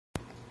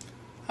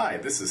Hi,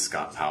 this is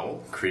Scott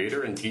Powell,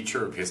 creator and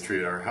teacher of History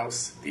at Our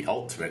House, the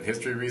ultimate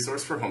history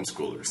resource for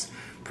homeschoolers,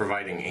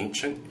 providing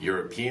ancient,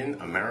 European,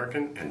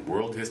 American, and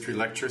world history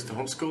lectures to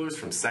homeschoolers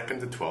from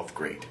 2nd to 12th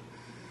grade.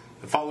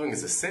 The following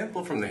is a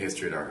sample from the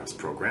History at Our House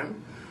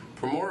program.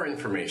 For more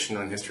information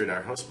on History at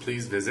Our House,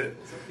 please visit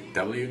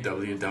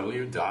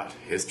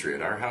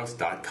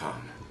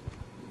www.historyatourhouse.com.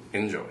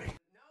 Enjoy. Knowing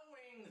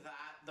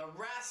that the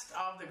rest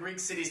of the Greek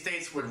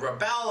city-states would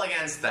rebel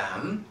against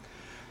them,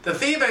 the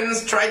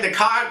Thebans tried to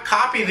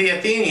copy the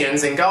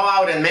Athenians and go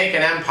out and make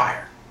an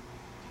empire.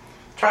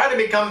 Try to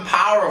become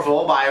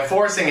powerful by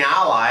forcing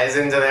allies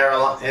into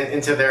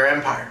their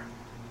empire,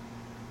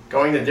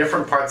 going to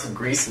different parts of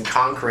Greece and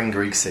conquering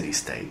Greek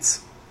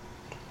city-states.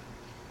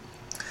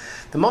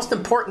 The most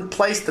important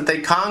place that they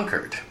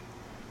conquered,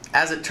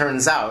 as it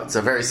turns out, it's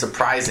a very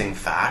surprising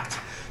fact,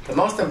 the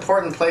most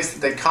important place that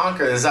they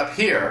conquered is up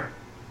here,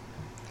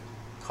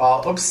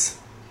 called, oops,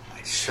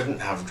 I shouldn't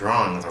have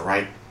drawn with a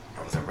red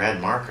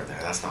marker there.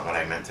 That's not what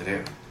I meant to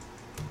do.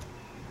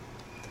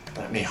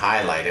 Let me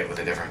highlight it with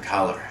a different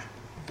color.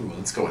 Ooh,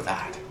 let's go with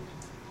that.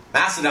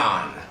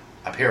 Macedon,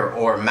 up here,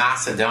 or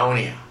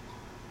Macedonia.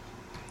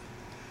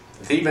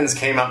 The Thebans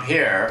came up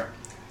here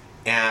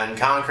and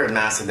conquered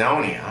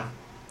Macedonia.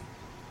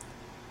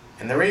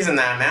 And the reason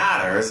that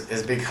matters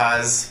is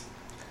because,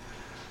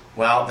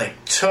 well, they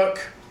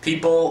took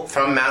people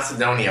from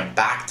Macedonia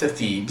back to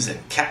Thebes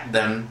and kept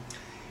them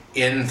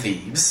in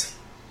Thebes,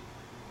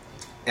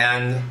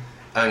 and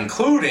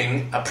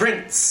including a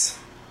prince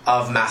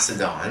of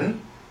Macedon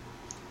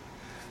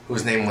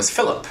whose name was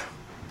Philip.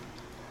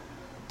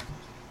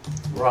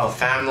 The royal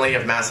family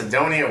of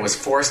Macedonia was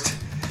forced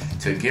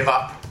to give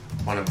up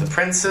one of the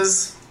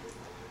princes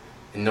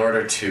in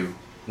order to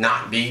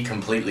not be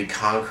completely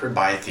conquered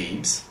by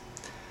Thebes.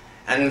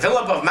 And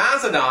Philip of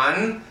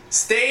Macedon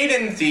stayed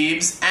in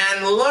Thebes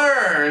and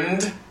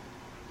learned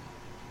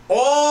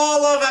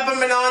all of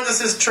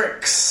Epaminondas'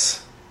 tricks.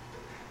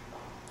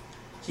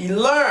 He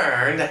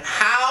learned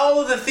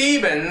how the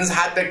Thebans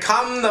had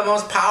become the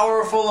most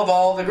powerful of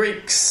all the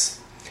Greeks,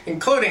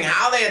 including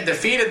how they had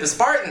defeated the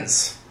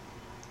Spartans.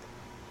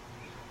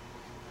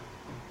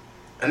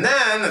 And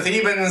then the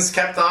Thebans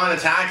kept on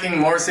attacking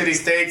more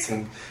city-states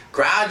and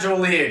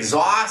gradually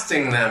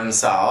exhausting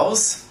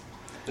themselves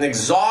and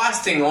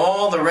exhausting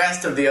all the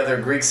rest of the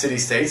other Greek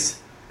city-states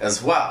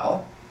as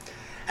well.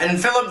 And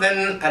Philip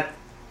then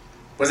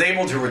was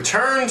able to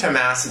return to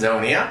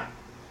Macedonia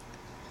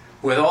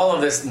with all of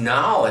this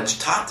knowledge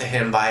taught to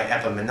him by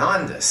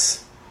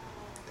Epaminondas.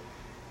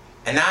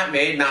 And that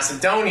made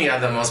Macedonia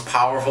the most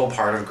powerful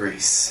part of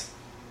Greece,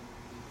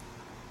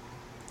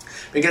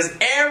 because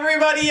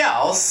everybody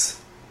else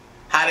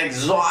had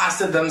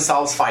exhausted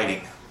themselves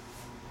fighting.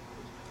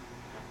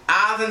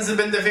 Athens had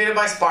been defeated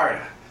by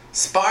Sparta.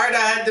 Sparta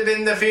had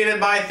been defeated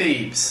by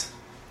Thebes.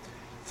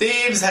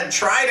 Thebes had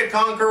tried to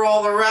conquer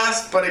all the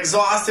rest, but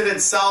exhausted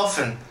itself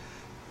and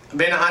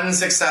been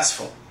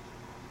unsuccessful.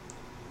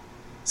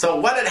 So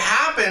what had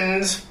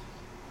happened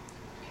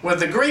with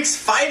the Greeks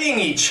fighting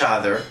each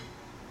other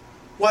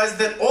was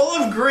that all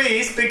of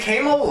Greece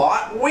became a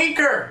lot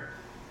weaker.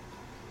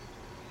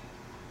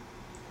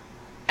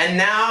 And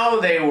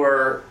now they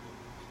were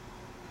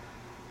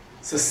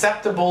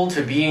susceptible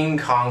to being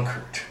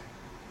conquered,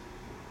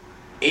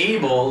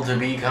 able to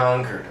be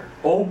conquered,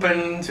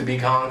 open to be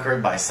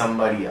conquered by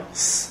somebody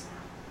else.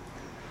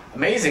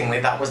 Amazingly,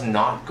 that was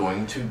not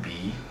going to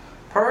be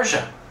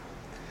Persia.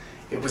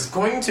 It was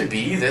going to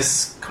be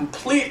this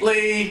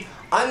completely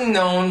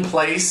unknown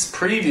place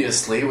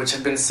previously, which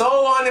had been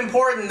so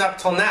unimportant up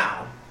till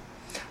now.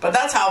 But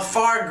that's how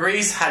far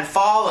Greece had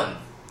fallen,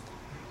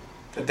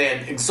 that they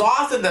had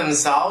exhausted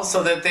themselves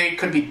so that they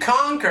could be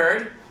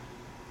conquered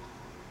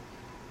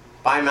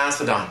by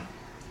Macedon.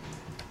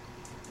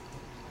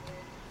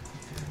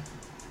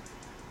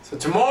 So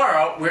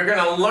tomorrow we're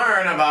going to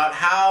learn about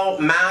how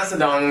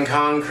Macedon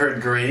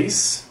conquered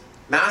Greece.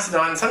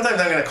 Macedon, sometimes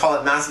I'm going to call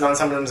it Macedon,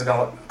 sometimes I'm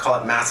going to call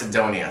it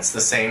Macedonia. It's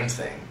the same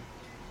thing.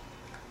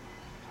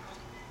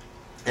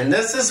 And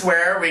this is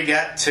where we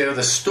get to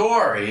the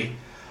story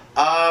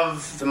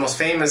of the most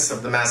famous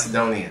of the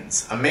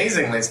Macedonians.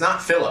 Amazingly, it's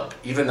not Philip,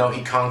 even though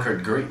he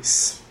conquered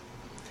Greece.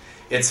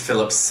 It's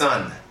Philip's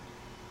son.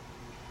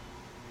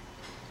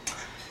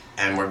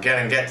 And we're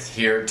going to get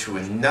here to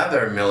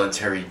another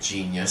military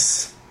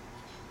genius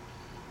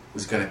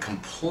who's going to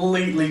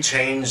completely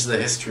change the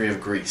history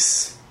of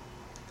Greece.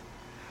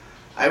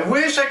 I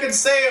wish I could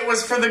say it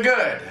was for the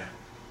good.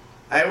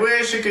 I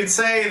wish I could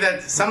say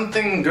that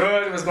something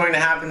good was going to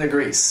happen to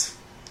Greece.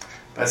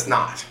 But it's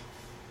not.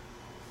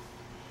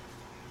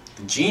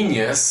 The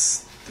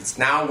genius that's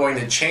now going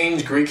to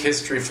change Greek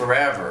history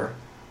forever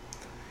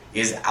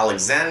is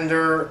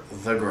Alexander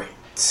the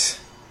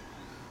Great.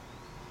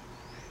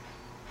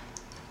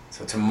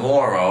 So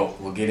tomorrow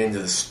we'll get into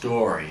the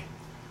story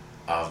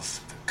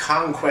of the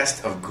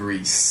conquest of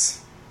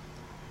Greece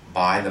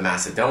by the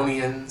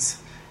Macedonians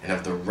and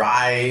of the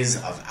rise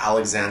of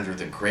Alexander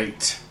the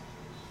Great,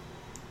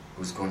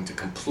 who's going to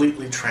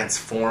completely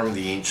transform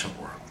the ancient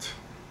world.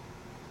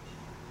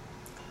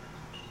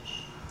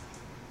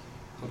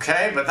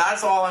 Okay, but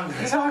that's all I'm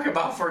going to talk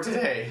about for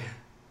today.